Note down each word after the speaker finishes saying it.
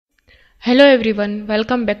Hello everyone,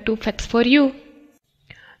 welcome back to facts for you.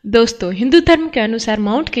 दोस्तों, हिंदू धर्म के अनुसार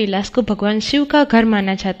माउंट कैलाश को भगवान शिव का घर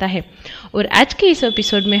माना जाता है और आज के इस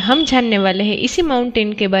एपिसोड में हम जानने वाले हैं इसी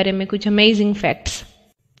माउंटेन के बारे में कुछ amazing facts.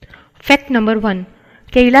 Fact number 1,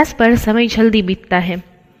 Kailash पर समय जल्दी बीतता है।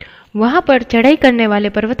 वहां पर चढ़ाई करने वाले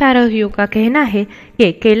पर्वतारोहियों का कहना है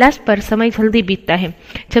कि कैलाश पर समय जल्दी बीतता है।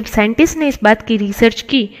 जब साइंटिस्ट ने इस बात की रिसर्च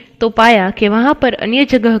की तो पाया कि वहां पर अन्य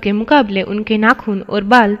जगह के मुकाबले उनके नाखून और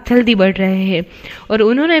बाल जल्दी बढ़ रहे हैं और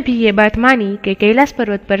उन्होंने भी ये बात मानी कि कैलाश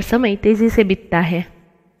पर्वत पर समय तेजी से बीतता है।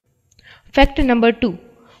 फैक्ट नंबर 2,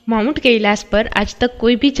 माउंट कैलाश पर आज तक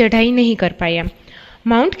कोई भी चढ़ाई नहीं कर पाया।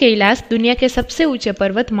 माउंट कैलाश दुनिया के सबसे ऊंचे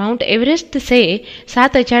पर्वत माउंट एवरेस्ट से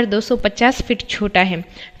 7,250 फीट छोटा है।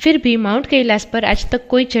 फिर भी माउंट कैलाश पर आज तक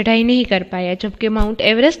कोई चढ़ाई नहीं कर पाया, जबकि माउंट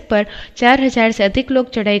एवरेस्ट पर 4,000 से अधिक लोग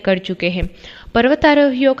चढ़ाई कर चुके हैं।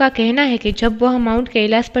 पर्वतारोहियों का कहना है कि जब वह माउंट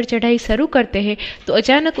कैलाश पर चढ़ाई शुरू करते हैं तो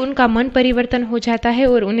अचानक उनका मन परिवर्तन हो जाता है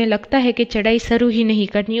और उन्हें लगता है कि चढ़ाई शुरू ही नहीं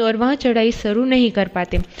करनी और वह चढ़ाई शुरू नहीं कर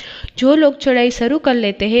पाते। जो लोग चढ़ाई शुरू कर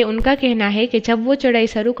लेते हैं उनका कहना है कि जब वो चढ़ाई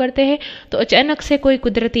शुरू करते हैं तो अचानक से कोई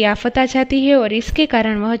कुदरती आफत आ जाती है और इसके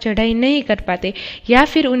कारण वह चढ़ाई नहीं कर पाते, या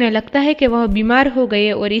फिर उन्हें लगता है कि वह बीमार हो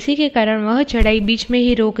गए और इसी के कारण वह चढ़ाई बीच में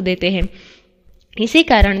ही रोक देते हैं। इसी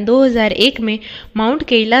कारण 2001 में माउंट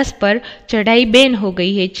कैलाश पर चढ़ाई बैन हो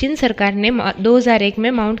गई है। चीन सरकार ने 2001 में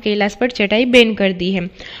माउंट कैलाश पर चढ़ाई बैन कर दी है।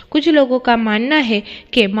 कुछ लोगों का मानना है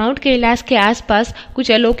कि माउंट कैलाश के आसपास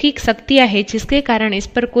कुछ अलौकिक शक्तियां हैं जिसके कारण इस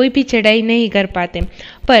पर कोई भी चढ़ाई नहीं कर पाते।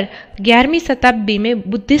 पर 11वीं शताब्दी में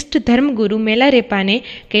बुद्धिस्ट धर्मगुरु मेलारेपा ने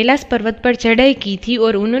कैलाश पर्वत पर चढ़ाई की थी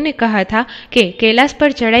और उन्होंने कहा था कि कैलाश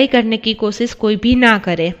पर चढ़ाई करने की कोशिश कोई भी ना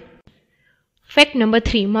करे। फैक्ट नंबर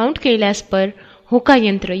 3, माउंट कैलाश पर होका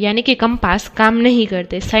यंत्र यानी कि कंपास काम नहीं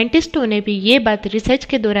करते। साइंटिस्टों ने भी ये बात रिसर्च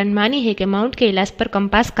के दौरान मानी है कि माउंट कैलाश पर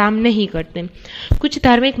कंपास काम नहीं करते। कुछ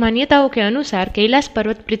धार्मिक मान्यताओं के अनुसार कैलाश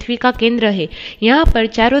पर्वत पृथ्वी का केंद्र है। यहाँ पर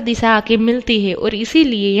चारों दिशा आके मिलती है और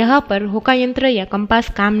इसीलिए यहाँ पर होका यंत्र या कंपास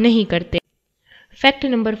काम नहीं करते। फैक्ट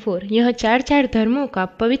नंबर 4, यह चार धर्मों का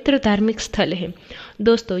पवित्र धार्मिक स्थल है।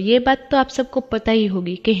 दोस्तों, ये बात तो आप सबको पता ही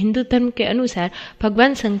होगी कि हिंदू धर्म के अनुसार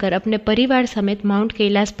भगवान शंकर अपने परिवार समेत माउंट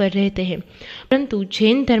कैलाश पर रहते हैं, परंतु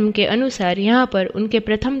जैन धर्म के अनुसार यहाँ पर उनके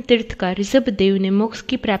प्रथम तीर्थकार ऋषभ देव ने मोक्ष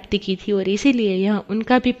की प्राप्ति की थी और इसीलिए यह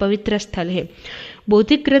उनका भी पवित्र स्थल है।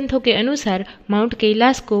 बौद्धिक ग्रंथों के अनुसार माउंट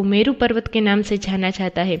कैलाश को मेरू पर्वत के नाम से जाना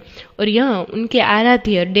जाता है और यह उनके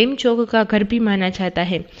आराध्य डेमचोक का घर भी माना जाता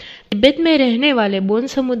है। तिब्बत में रहने वाले बोन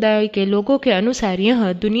समुदाय के लोगों के अनुसार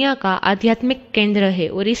यह दुनिया का आध्यात्मिक केंद्र है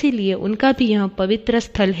और इसीलिए उनका भी यह पवित्र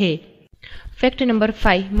स्थल है। फैक्ट नंबर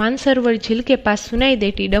 5, मानसरोवर झील के पास सुनाई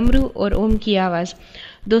देती डमरू और ओम की आवाज़।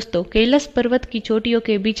 दोस्तों, कैलाश पर्वत की चोटियों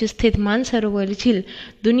के बीच स्थित मानसरोवर झील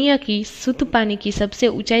दुनिया की शुद्ध पानी की सबसे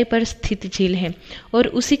ऊंचाई पर स्थित झील है और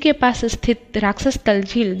उसी के पास स्थित राक्षस तल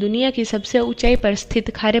झील दुनिया की सबसे ऊंचाई पर स्थित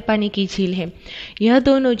खारे पानी की झील है। यह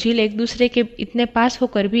दोनों झील एक दूसरे के इतने पास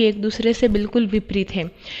होकर भी एक दूसरे से बिल्कुल विपरीत है।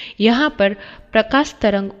 यहाँ पर प्रकाश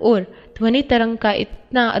तरंग और ध्वनि तरंग का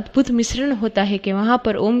इतना अद्भुत मिश्रण होता है कि वहाँ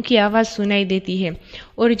पर ओम की आवाज़ सुनाई देती है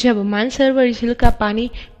और जब मानसरोवर झील का पानी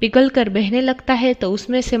पिघलकर बहने लगता है तो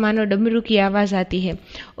उसमें से मानो डमरू की आवाज़ आती है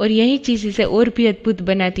और यही चीज़ इसे और भी अद्भुत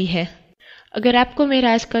बनाती है। अगर आपको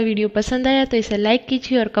मेरा आज का वीडियो पसंद आया तो इसे लाइक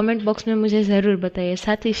कीजिए और कमेंट बॉक्स में मुझे ज़रूर बताइए।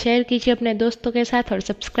 साथ ही शेयर कीजिए अपने दोस्तों के साथ और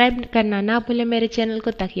सब्सक्राइब करना ना भूलें मेरे चैनल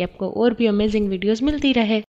को, ताकि आपको और भी अमेजिंग वीडियोज़ मिलती रहे।